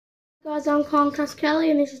Guys, I'm Colin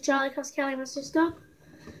Kelly and this is Charlie Kelly, my sister.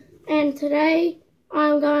 And today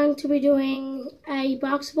I'm going to be doing a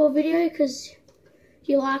basketball video because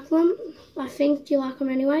you like them. I think you like them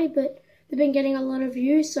anyway, but they've been getting a lot of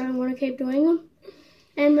views, so I want to keep doing them.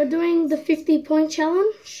 And we're doing the 50-point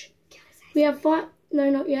challenge. We have five, no,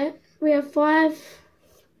 not yet. We have five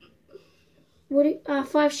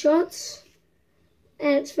shots.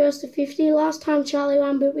 And it's first to 50. Last time Charlie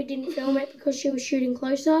won, but we didn't film it because she was shooting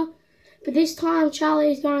closer. But this time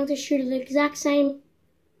Charlie is going to shoot at the exact same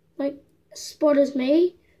spot as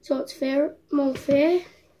me, so it's more fair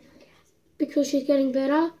because she's getting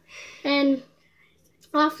better. And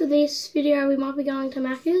after this video we might be going to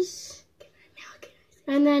Macca's,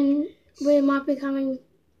 and then we might be coming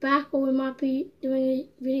back, or we might be doing a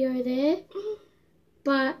video there.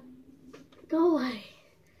 But go away.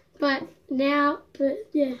 But yeah,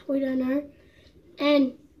 we don't know.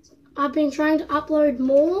 And I've been trying to upload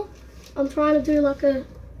more. I'm trying to do like a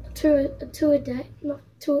two a day, not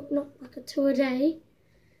like a 2 a day,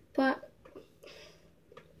 but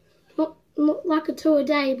not like a 2 a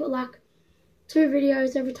day, but like 2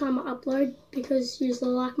 videos every time I upload, because you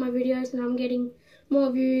usually like my videos and I'm getting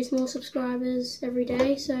more views, more subscribers every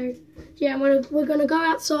day. So yeah, we're gonna go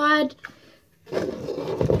outside,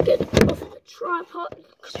 get off the tripod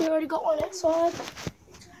because we already got one outside.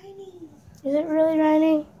 It's raining. Is it really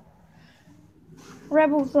raining?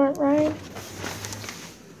 Rebels don't rain.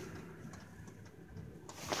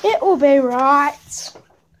 It will be right.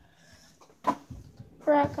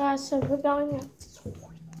 Right guys, so we're going out.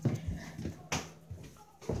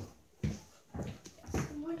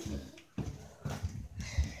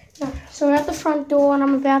 No, so we're at the front door and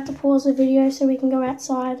I'm about to pause the video so we can go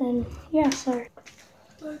outside, and yeah, so.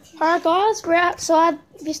 Alright guys, we're outside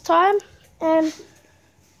this time and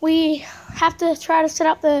we have to try to set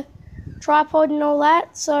up the tripod and all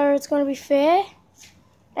that, so it's going to be fair.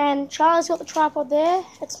 And Charlie's got the tripod there.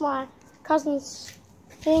 It's my cousin's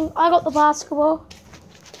thing. I got the basketball.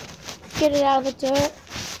 Get it out of the dirt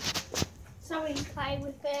So we can play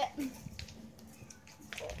with it.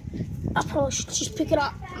 I probably should just pick it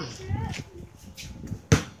up.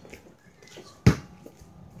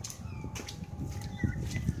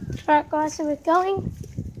 Alright guys, so we're going,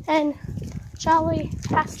 and Charlie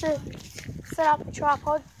has to set up the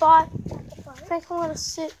tripod, but I think I'm going to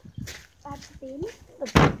sit At the bin.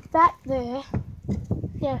 that there.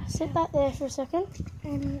 Yeah, sit that there for a second.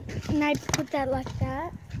 And I put that like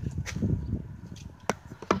that.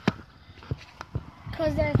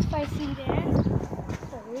 Because that's facing there.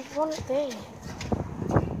 Oh, we want it there.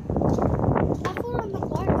 I put it on the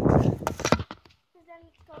boat. Because then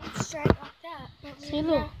it's going straight like that. But See,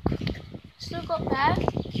 look. Still got that.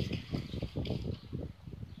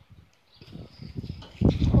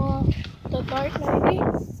 Or the boat, maybe.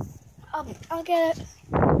 I'll get it.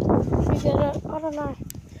 You get it? I don't know.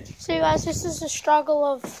 See guys, this is the struggle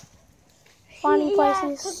of finding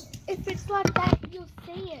places. 'Cause if it's like that, you'll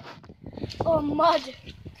see it. Or mud.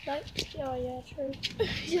 Like, oh yeah, true.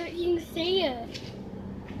 You can see it.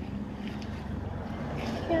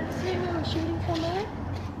 Can I see where we're shooting from there?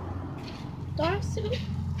 Don't see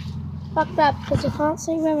like that, because you can't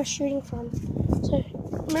see where we're shooting from. So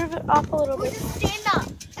move it up a little We'll bit. just stand up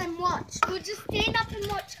and watch. We'll just stand up and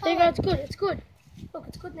watch. There you go, it's good, it's good. Look,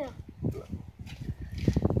 it's good now.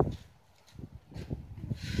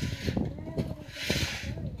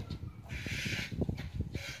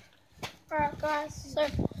 Alright guys, so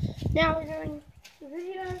now we're doing the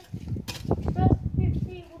video. First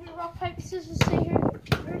 50, we'll do rock, paper, scissors, see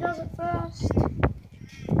who does it first.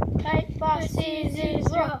 Paper, scissors,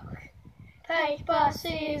 rock. Paper,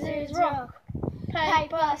 scissors, rock.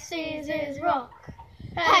 Paper, scissors, rock.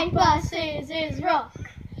 Paper, scissors, rock.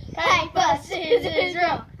 Paper, scissors,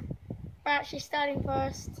 rock. Right, she's starting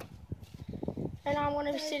first. And I want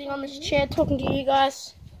to be sitting on this chair talking to you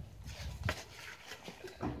guys.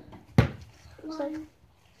 So,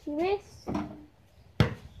 she missed.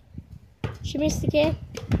 She missed again.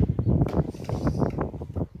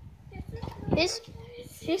 This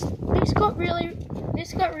got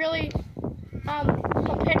really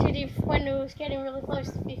competitive when it was getting really close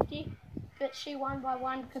to 50, but she won by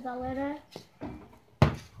 1 because I let her.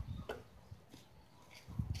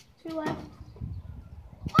 2 left.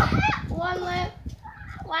 1 left.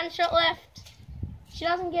 1 shot left. She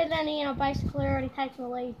doesn't get any, and I basically already taken the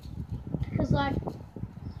lead. Because like,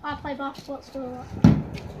 I play basketball at school a lot.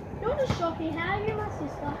 You're just shocking. How are you, my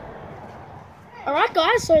sister? Alright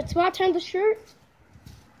guys, so it's my turn to shoot.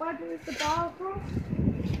 What I do is the bar across.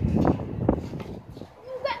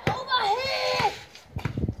 Get over here!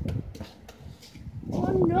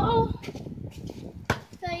 Oh no!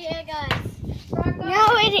 So yeah, guys. Right, guys.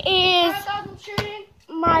 Now it is Right, guys, I'm shooting.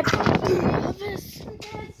 my brother's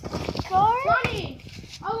go. 1 in.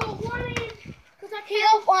 I got 1 in. Because I He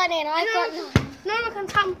can't. got one in. I got none. No one can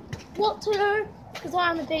tell me what to do. Because I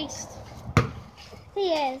am the beast.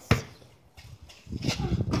 He is.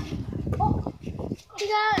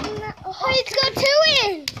 He's got 2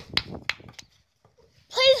 in.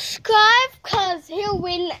 Please subscribe because he'll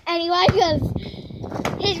win anyway because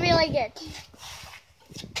he's really good.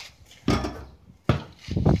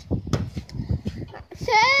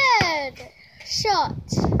 Third shot.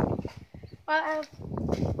 I have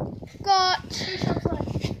Got 2 shots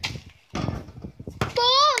left.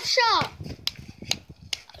 4th shot.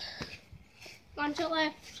 1 shot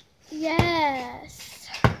left. Yes.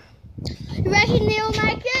 You reckon he'll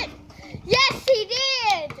make it? Yes, he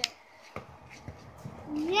did.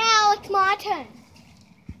 Now it's my turn.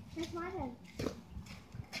 It's my turn.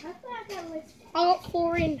 I got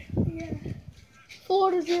 4 in. Yeah.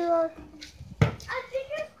 4-0. I think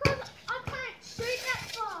it's because I can't shoot that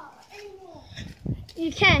far anymore.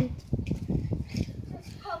 You can. That's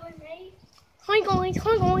probably me. Hi guys,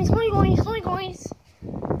 hi guys, hi guys, hi guys.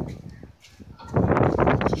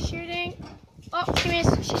 She's shooting. Oh, she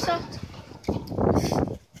missed. She sucked.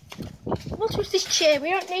 What's with this chair? We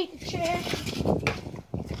don't need the chair.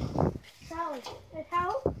 Sally, a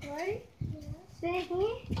towel, right? Yeah. Stand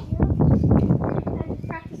here. And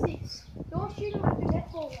practice this. You're shooting like a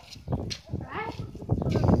netball, right?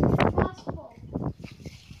 Basketball.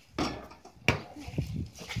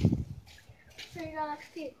 So you go like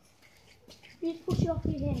this. You just push it off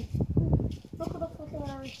your hand. Look it off with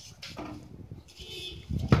your wrist.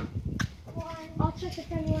 I'll check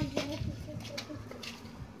if anyone's in it.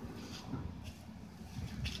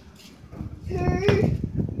 2.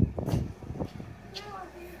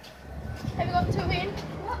 Have you got 2 in?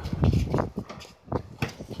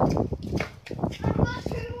 I've got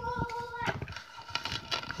 2 more left.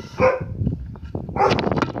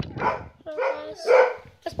 So guys,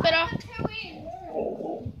 that's better. I've got 2 in.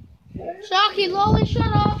 Sharky, Lolly,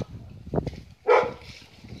 shut up.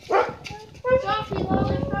 Sharky,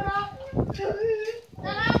 Lolly, shut up. Shut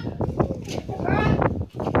up. Alright.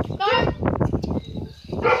 Go.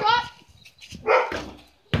 Shot.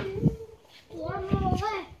 1 more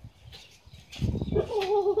left.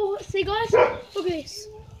 Oh, see guys, look at this.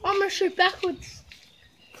 I'm gonna shoot backwards.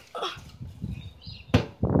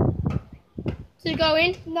 Did it go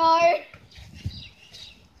in? No.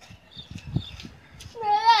 No,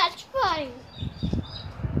 that's funny.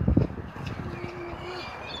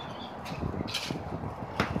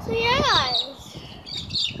 So yeah, guys.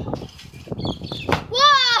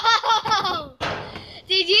 Whoa!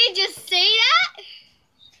 Did you just see that?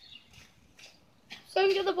 So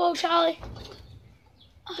get the ball, Charlie.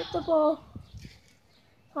 Get the ball.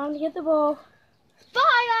 Time to get the ball.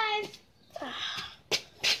 Bye, guys.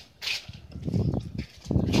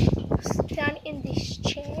 Sit down in this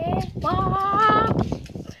chair. Bye.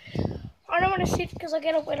 I don't want to sit because I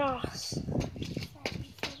get a wet ass.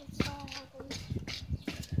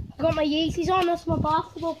 I got my Yeezys on. That's my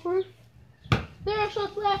basketball proof. 0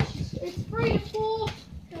 shots left. It's 3-4.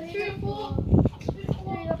 3-4.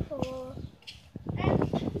 3-4. And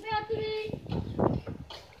it's about to be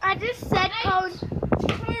I just said code. 2.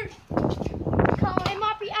 It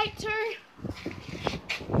might be 8-2.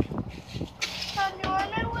 So you wanna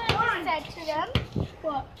know what I said to them?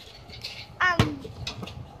 What?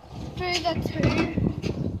 Through the 2.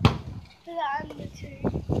 To the under 2.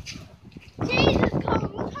 Jesus,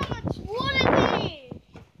 Colin, look how much water there is.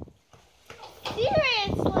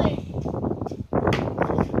 Seriously.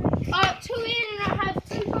 I got 2 in and I have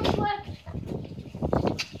 2 shots left.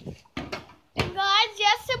 And guys,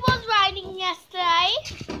 yes, it was raining yesterday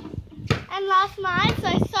and last night, so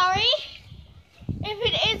sorry if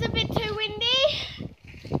it is a bit too windy.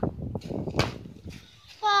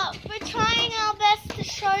 But we're trying our best to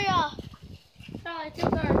show you. Charlie, keep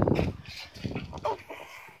going.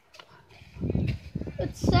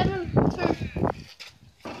 It's 7-2.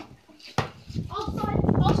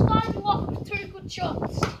 I'll start you off with 2 good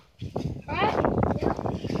shots. Alright?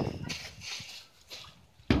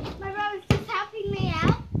 My brother's just helping me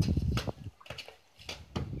out.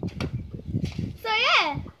 So yeah.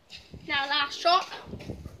 Now last shot.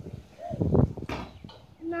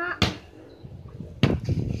 Nah.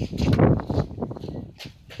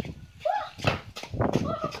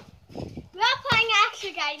 We're not playing an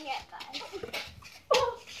actual game yet, guys.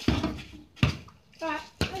 Alright.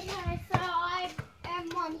 Okay, so I am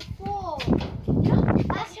on 4. Yep.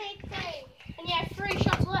 Let's take 3. And you have 3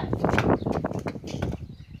 shots left.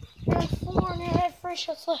 You have 4 and you have 3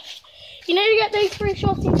 shots left. You need to get these 3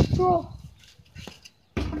 shots into the draw.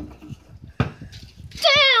 Damn,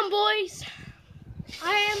 boys.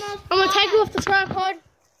 I'm going to take you off the tripod.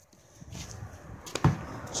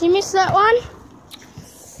 She missed that one.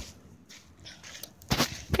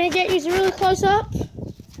 Going to get you really close up. The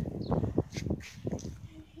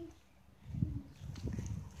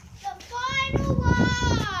final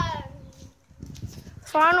one.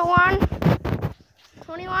 Final one.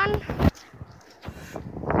 21.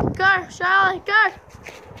 Go, Charlie, go.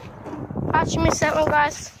 Actually missed that one,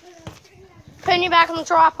 guys. Putting you back on the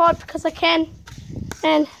tripod because I can.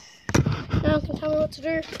 And no one can tell me what to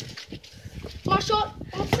do. My shot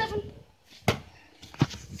on 7.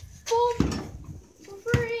 4.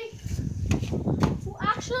 3. We'll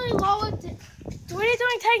actually lower it. What are you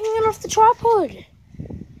doing taking it off the tripod?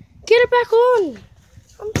 Get it back on.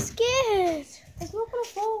 I'm scared. It's not going to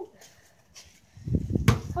fall.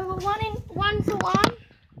 We were 1 for 1.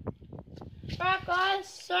 Alright guys,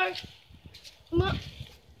 so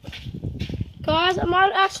guys, I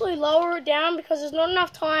might actually lower it down because there's not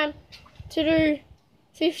enough time to do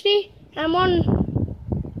 50. I'm on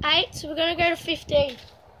 8, so we're going to go to 15.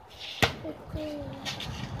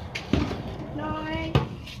 9.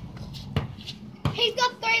 He's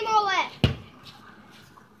got 3 more left.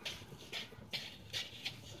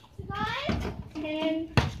 Guys,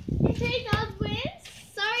 10. if he does win,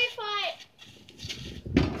 sorry if I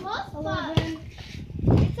lost, 11.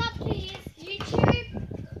 but it's up to his YouTube.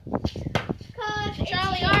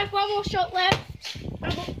 Charlie, I have 1 more shot left.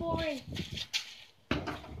 I've got 4 in.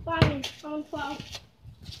 5 in. I'm on 12.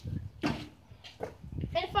 And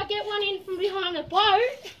if I get 1 in from behind the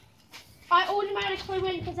boat, I automatically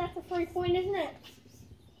win because that's a 3-point, isn't it?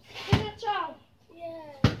 Isn't it, Charlie?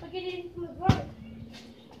 Yeah. If I get it in from the boat.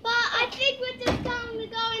 But I think we're just going to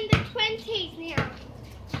go in the 20s now.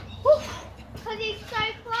 Because he's so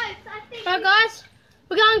close. I think. Alright guys,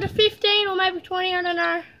 we're going to 15 or maybe 20, I don't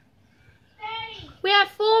know. 30. We have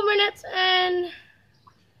 4 minutes and a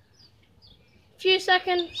few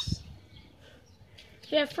seconds.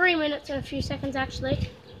 We have 3 minutes and a few seconds actually.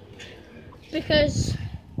 Because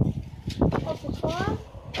of the time.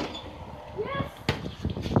 Yes.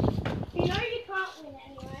 You know you can't win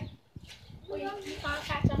anyway. Well, you can't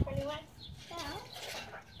catch up anyway. Yeah.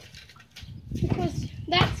 Because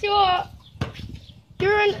that's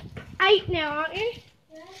you're an 8 now, aren't you?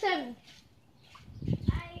 Yeah. 7. 8.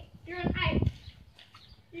 You're an 8.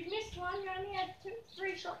 You've missed 1, you only had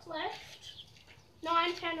 3 shots left.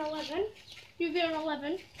 9, 10, 11. You've got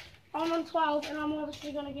 11. I'm on 12 and I'm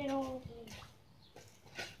obviously going to get all of them.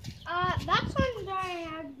 That's one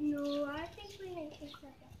diagonal. I think we need to check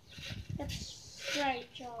it. That's straight,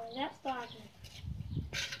 Charlie. That's diagonal.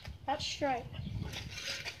 That's straight.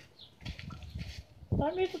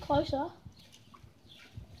 Don't move it closer.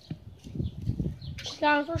 She's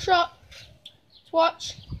going for a shot. Let's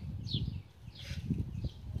watch.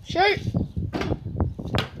 Shoot.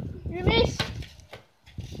 You missed.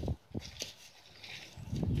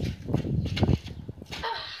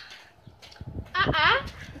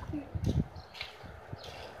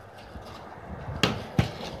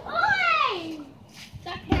 Oi!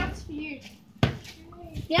 That counts for you.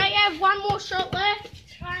 Now you have 1 more shot left.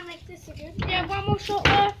 Try and make this a good You have 1 more shot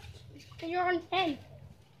left. And you're on 10.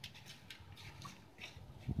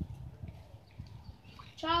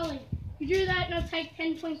 Charlie, you do that and I'll take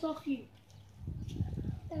 10 points off you.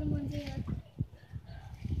 Then I'm on 0.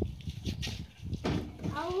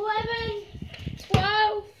 11,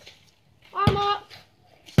 12, I'm up.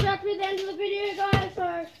 It's about to be the end of the video, guys,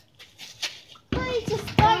 so Please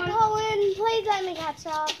just don't go in. Please let me catch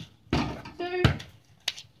up. 2,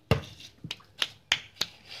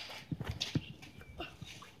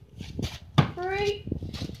 3,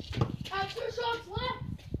 2 shots left.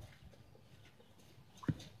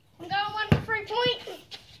 I'm going 1 for 3 points.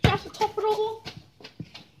 Just to top it all.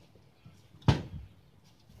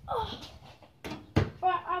 Oh.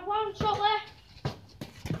 Right, I have 1 shot left.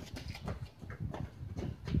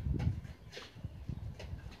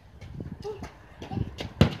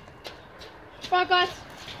 Right guys,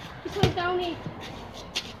 this one's down here.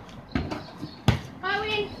 I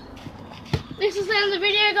win. This is the end of the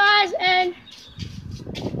video guys and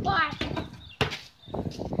bye.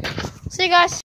 See you guys.